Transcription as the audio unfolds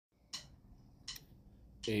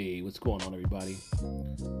Hey, what's going on, everybody?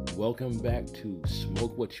 Welcome back to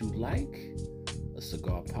Smoke What You Like, a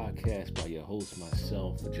cigar podcast by your host,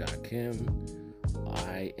 myself, Kim.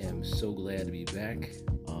 I am so glad to be back,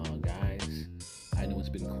 guys. I know it's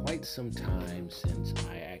been quite some time since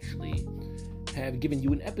I actually have given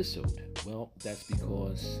you an episode. Well, that's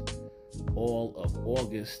because all of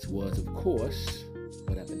August was, of course,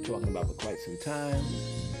 what I've been talking about for quite some time,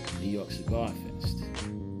 New York Cigar Fest.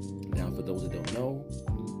 Now, for those that don't know,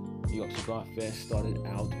 New York Cigar Fest started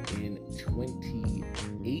out in 2018.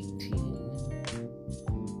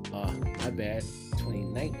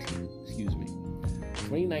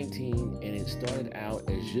 2019, and it started out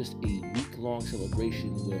as just a week-long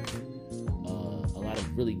celebration with a lot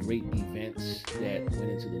of really great events that went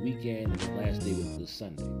into the weekend, and the last day was the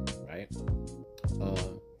Sunday, right?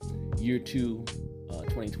 Year two,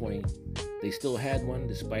 2020, they still had one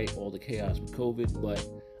despite all the chaos with COVID, but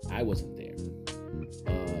I wasn't there.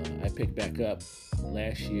 I picked back up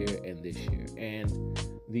last year and this year, and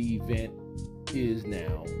the event is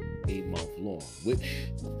now a month long,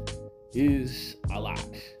 which is a lot.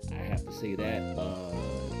 I have to say that.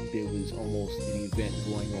 There was almost an event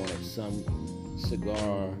going on at some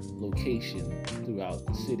cigar location throughout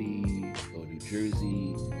the city, or New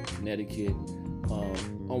Jersey, Connecticut,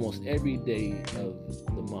 almost every day of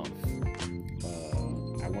the month.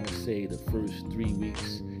 I want to say the first 3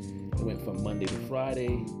 weeks, it went from Monday to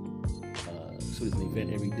Friday, so there's an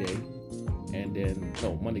event every day, and then,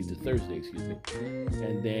 Monday to Thursday, excuse me,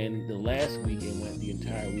 and then the last week it went the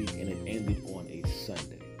entire week, and it ended on a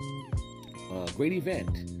Sunday. Great event.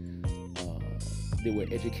 There were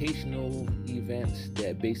educational events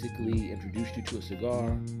that basically introduced you to a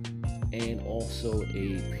cigar, and also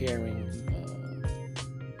a pairing,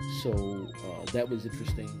 so that was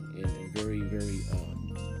interesting and very, very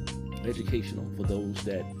educational for those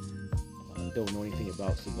that don't know anything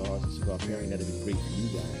about cigars and cigar pairing. That would be great for you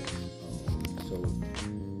guys.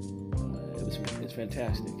 It's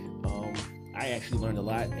fantastic. I actually learned a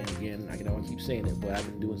lot, and again, I can always keep saying it, but I've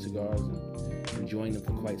been doing cigars and enjoying them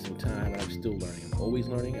for quite some time, and I'm still learning. I'm always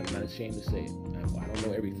learning. I'm not ashamed to say it. I don't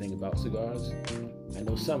know everything about cigars. I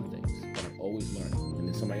know some things, but I'm always learning. And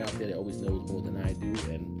there's somebody out there that always knows more than I do,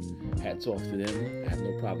 and hats off to them. I have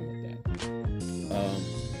no problem with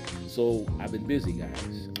that. So I've been busy,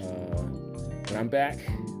 guys. But I'm back,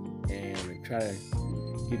 and I try to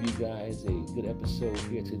give you guys a good episode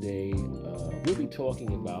here today. We'll be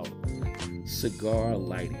talking about cigar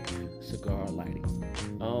lighting.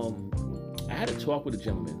 I had a talk with a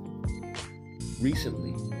gentleman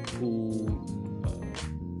recently who,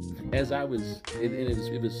 as I was, it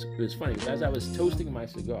was funny. As I was toasting my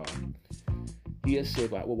cigar, he had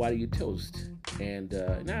said, "Well, why do you toast?" And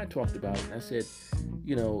I talked about it. And I said,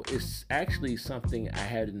 it's actually something I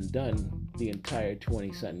hadn't done the entire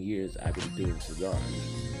 20-something years I've been doing cigars.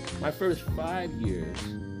 My first 5 years,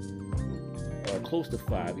 close to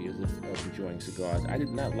 5 years of enjoying cigars, I did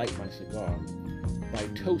not light my cigar by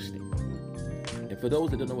toasting. And for those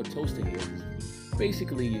that don't know what toasting is,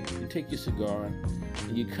 basically you take your cigar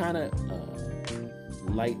and you kind of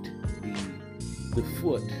light the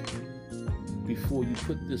foot before you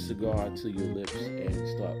put the cigar to your lips and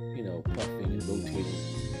start, puffing and rotating,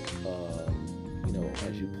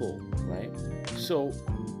 as you pull, right? So,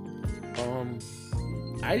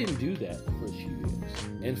 I didn't do that the first few years.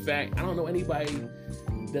 In fact, I don't know anybody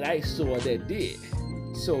that I saw that did.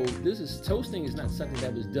 So toasting is not something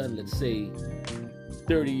that was done, let's say,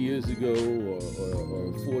 30 years ago or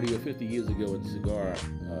 40 or 50 years ago in the cigar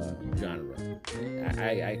genre.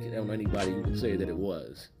 I don't know anybody who can say that it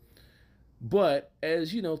was. But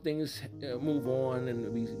as things move on,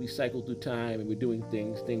 and we cycle through time, and we're doing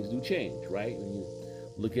things do change, right? When you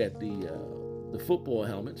look at the football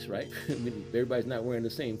helmets, right? I mean, everybody's not wearing the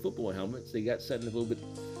same football helmets. They got something a little bit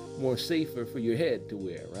more safer for your head to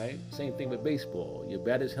wear, right? Same thing with baseball. Your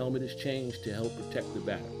batter's helmet is changed to help protect the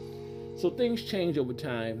batter. So things change over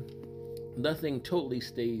time. Nothing totally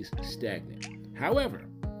stays stagnant. However,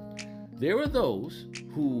 there are those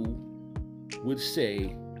who would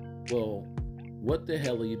say, well, what the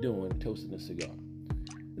hell are you doing toasting a cigar?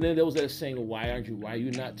 And then those that are saying, well, why are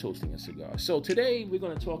you not toasting a cigar? So today we're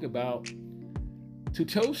going to talk about to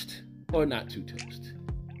toast or not to toast.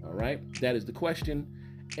 All right, that is the question.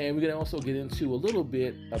 And we're going to also get into a little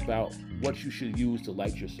bit about what you should use to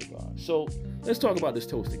light your cigar. So let's talk about this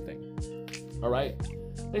toasting thing. All right.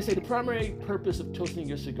 They say the primary purpose of toasting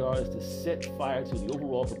your cigar is to set fire to the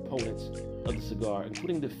overall components of the cigar,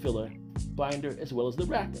 including the filler, binder, as well as the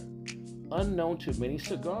wrapper. Unknown to many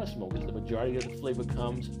cigar smokers, the majority of the flavor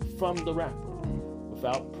comes from the wrapper.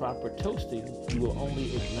 Without proper toasting, you will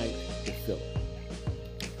only ignite the filler.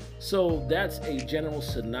 So that's a general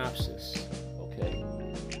synopsis, okay,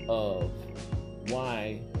 of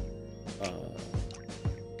why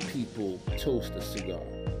people toast a cigar.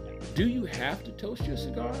 Do you have to toast your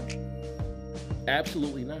cigar?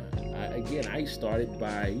 Absolutely not. I started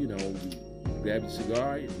by, you grab your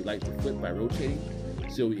cigar, you light the foot by rotating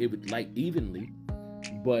so it would light evenly,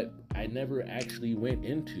 but I never actually went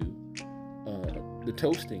into the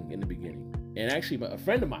toasting in the beginning. And actually, a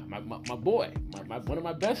friend of mine, my boy, one of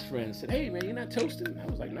my best friends said, "Hey, man, you're not toasting?" I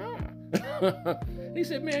was like, "Nah." He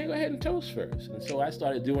said, "Man, go ahead and toast first." And so I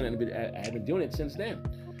started doing it, and I have been doing it since then.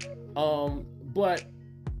 But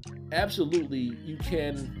absolutely, you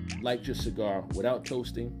can light your cigar without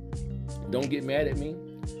toasting. Don't get mad at me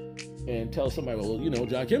and tell somebody, "Well,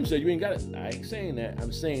 John Kim said you ain't got it." I ain't saying that.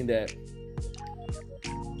 I'm saying that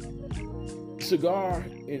cigar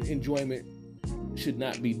enjoyment should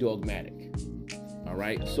not be dogmatic. All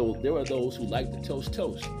right, so there are those who like to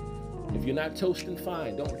toast. If you're not toasting,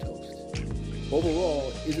 fine, don't toast.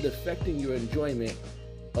 Overall, is it affecting your enjoyment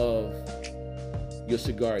of your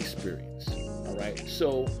cigar experience? All right,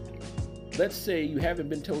 so let's say you haven't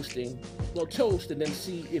been toasting. Well, toast and then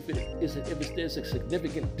see if there's a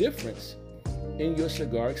significant difference in your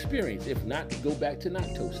cigar experience. If not, go back to not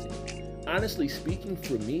toasting. Honestly speaking,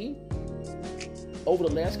 for me, over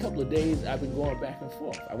the last couple of days, I've been going back and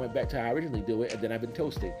forth. I went back to how I originally do it, and then I've been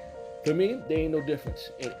toasting. For me, there ain't no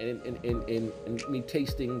difference in me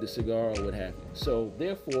tasting the cigar or what have you. So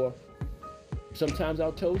therefore, sometimes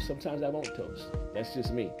I'll toast, sometimes I won't toast. That's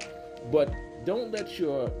just me. But don't let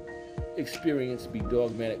your experience be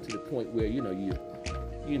dogmatic to the point where you're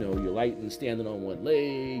lighting, standing on one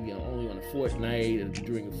leg, only on a fortnight and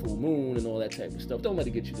during a full moon and all that type of stuff. Don't let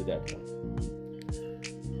it get you to that point.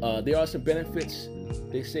 There are some benefits,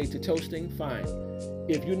 they say, to toasting. Fine.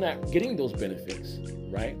 If you're not getting those benefits,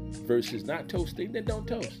 right, versus not toasting, then don't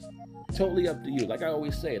toast. Totally up to you. Like I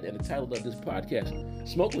always say in the title of this podcast,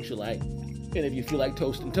 smoke what you like, and if you feel like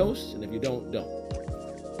toasting, toast, and if you don't, don't.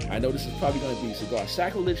 I know this is probably going to be cigar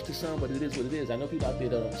sacrilege to some, but it is what it is. I know people out there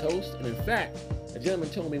that don't toast, and in fact, a gentleman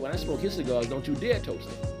told me when I smoke his cigars, don't you dare toast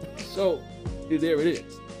them. So there it is.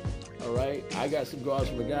 All right, I got cigars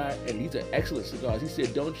from a guy, and these are excellent cigars. He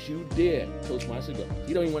said, "Don't you dare toast my cigar."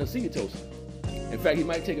 He don't even want to see you toast them. In fact, he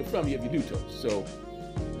might take it from you if you do toast. So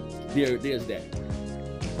there's that.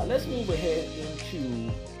 Let's move ahead into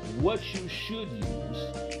what you should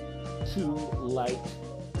use to light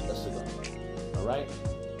a cigar. All right.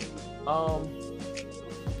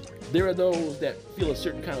 There are those that feel a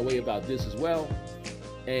certain kind of way about this as well.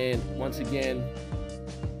 And once again,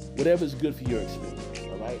 whatever's good for your experience.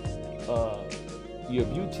 All right. Your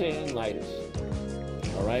butane lighters,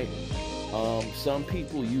 all right? Some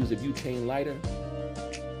people use a butane lighter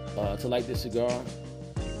to light their cigar.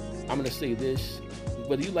 I'm gonna say this,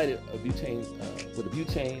 whether you light a butane with a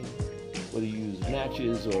butane, whether you use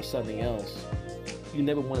matches or something else, you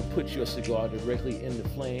never wanna put your cigar directly in the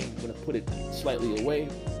flame. You wanna put it slightly away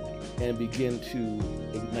and begin to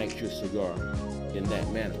ignite your cigar in that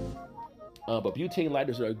manner. But butane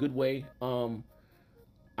lighters are a good way.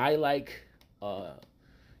 I like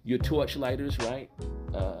your torch lighters, right?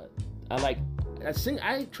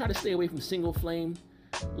 I try to stay away from single flame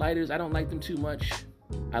lighters. I don't like them too much.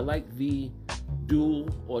 I like the dual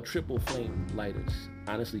or triple flame lighters,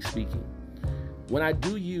 honestly speaking. When I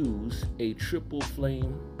do use a triple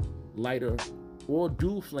flame lighter or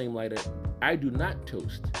dual flame lighter, I do not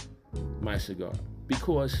toast my cigar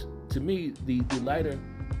because to me, the lighter,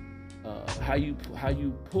 how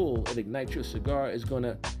you pull and ignite your cigar is going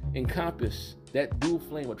to encompass that dual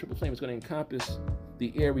flame or triple flame is going to encompass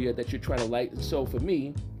the area that you're trying to light. And so for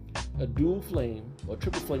me, a dual flame or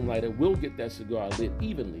triple flame lighter will get that cigar lit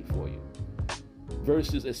evenly for you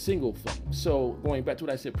versus a single flame. So going back to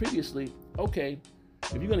what I said previously, okay,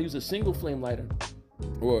 if you're going to use a single flame lighter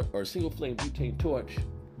or a single flame butane torch,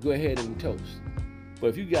 go ahead and toast. But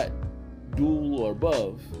if you got dual or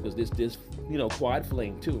above, because there's quad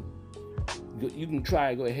flame too, you can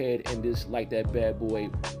go ahead and just light that bad boy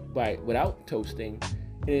without toasting,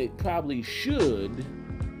 and it probably should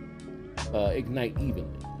ignite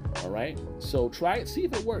evenly. All right, so try it, see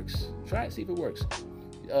if it works. Try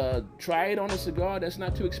it on a cigar that's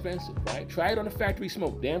not too expensive, right? Try it on a factory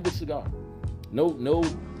smoke, damn good cigar. No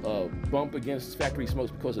bump against factory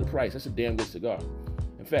smokes because of the price. That's a damn good cigar.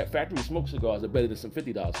 In fact, factory smoke cigars are better than some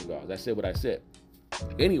 $50 cigars. I said what I said.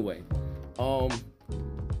 Anyway,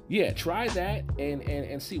 yeah, try that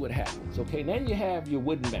and see what happens. Okay, then you have your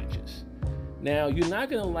wooden matches. Now, you're not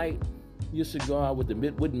gonna light your cigar with the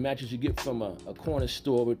wooden matches you get from a corner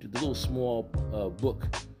store with the little small book.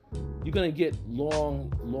 You're gonna get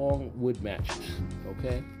long wood matches.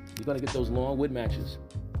 Okay, You're gonna get those long wood matches,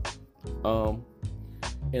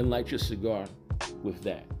 and light your cigar with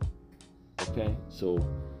that. Okay, so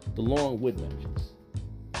the long wood matches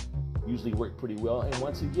usually work pretty well. And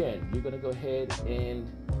once again, you're gonna go ahead and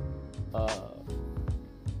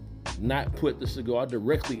not put the cigar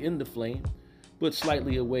directly in the flame, but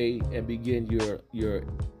slightly away, and begin your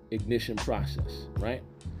ignition process, right,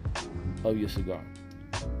 of your cigar.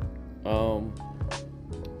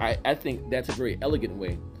 I think that's a very elegant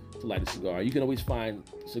way to light a cigar. You can always find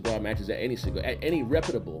cigar matches at any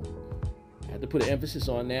reputable. I had to put an emphasis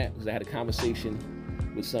on that because I had a conversation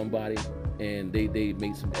with somebody and they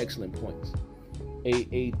made some excellent points.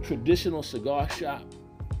 A traditional cigar shop,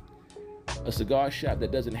 a cigar shop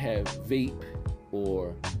that doesn't have vape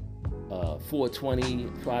or 420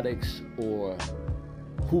 products or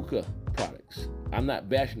hookah products. I'm not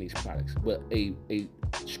bashing these products, but a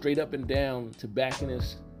straight up and down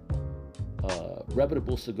tobacconist,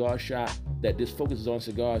 reputable cigar shop that just focuses on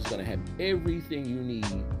cigars is going to have everything you need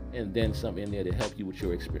and then some in there to help you with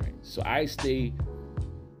your experience. So I stay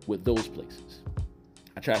with those places.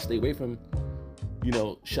 I try to stay away from,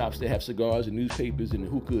 shops that have cigars and newspapers and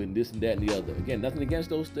hookah and this and that and the other. Again, nothing against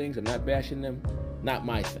those things. I'm not bashing them. Not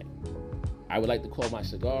my thing. I would like to call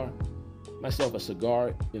myself a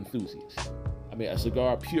cigar enthusiast. A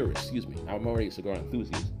cigar purist, excuse me. I'm already a cigar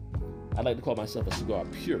enthusiast. I'd like to call myself a cigar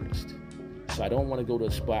purist. So I don't want to go to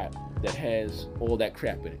a spot that has all that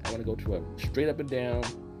crap in it. I want to go to a straight up and down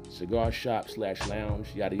cigar shop /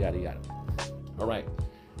 lounge, yada, yada, yada. All right.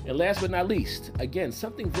 And last but not least, again,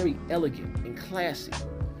 something very elegant and classy.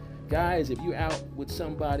 Guys, if you're out with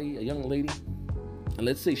somebody, a young lady, and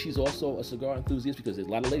let's say she's also a cigar enthusiast, because there's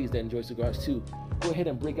a lot of ladies that enjoy cigars too, go ahead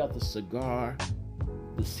and break out the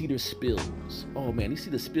cedar spills. Oh man, these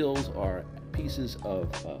cedar spills are pieces of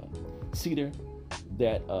cedar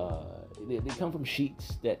that they come from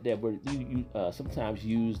sheets that were sometimes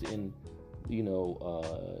used in in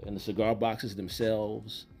the cigar boxes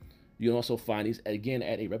themselves. You can also find these again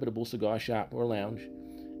at a reputable cigar shop or lounge,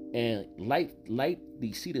 and light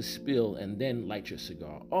the cedar spill and then light your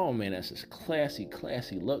cigar. Oh man, that's this classy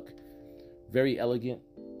look, very elegant,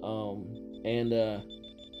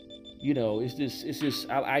 it's just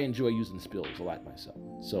I enjoy using spills a lot myself.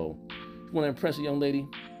 So if you want to impress a young lady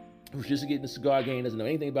who's just getting the cigar game, doesn't know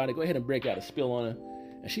anything about it, go ahead and break out a spill on her,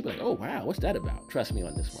 and she'll be like, oh wow, what's that about? Trust me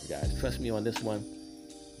on this one, guys. Trust me on this one.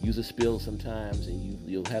 Use a spill sometimes, and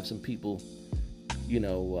you'll have some people,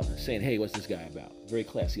 saying, hey, what's this guy about? Very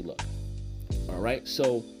classy look. All right,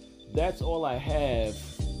 so that's all I have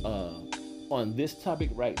on this topic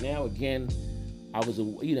right now. Again, I was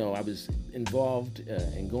involved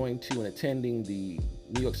in going to and attending the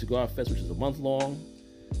New York Cigar Fest, which is a month long.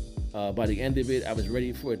 By the end of it, I was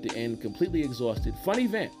ready for it to end, completely exhausted. Fun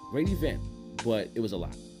event, great event, but it was a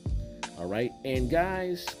lot. All right, and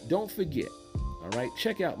guys, don't forget. All right,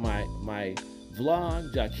 check out my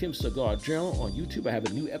vlog, Joachim's Cigar Journal, on YouTube. I have a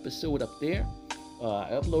new episode up there.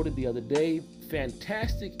 I uploaded the other day.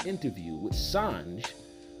 Fantastic interview with Sanj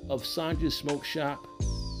of Sanj's Smoke Shop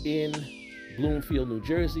in Bloomfield, New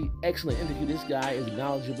Jersey. Excellent interview. This guy is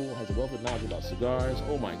knowledgeable, has a wealth of knowledge about cigars.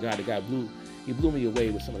 Oh my God, the guy blew me away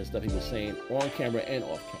with some of the stuff he was saying on camera and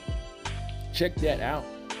off camera. Check that out.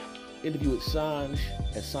 Interview with Sanj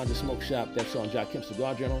at Sanj's Smoke Shop. That's on Joachim's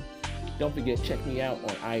Cigar Journal. Don't forget, check me out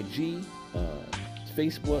on IG,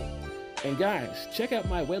 Facebook. And guys, check out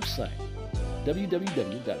my website,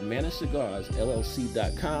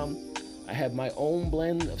 www.manacigars.llc.com. I have my own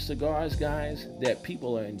blend of cigars, guys, that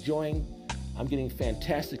people are enjoying. I'm getting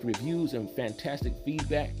fantastic reviews and fantastic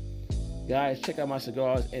feedback. Guys, check out my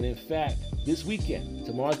cigars. And in fact, this weekend,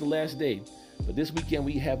 tomorrow's the last day, but this weekend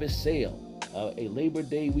we have a sale, a Labor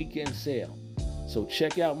Day weekend sale. So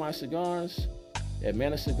check out my cigars at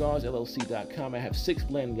manacigars.llc.com. I have 6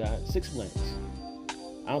 blends, guys. 6 blends.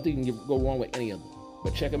 I don't think you can go wrong with any of them.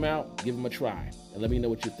 But check them out, give them a try, and let me know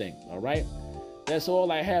what you think, all right? That's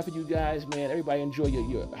all I have for you guys, man. Everybody enjoy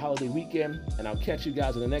your holiday weekend, and I'll catch you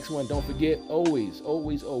guys in the next one. Don't forget, always,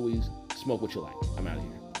 always, always smoke what you like. I'm out of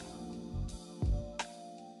here.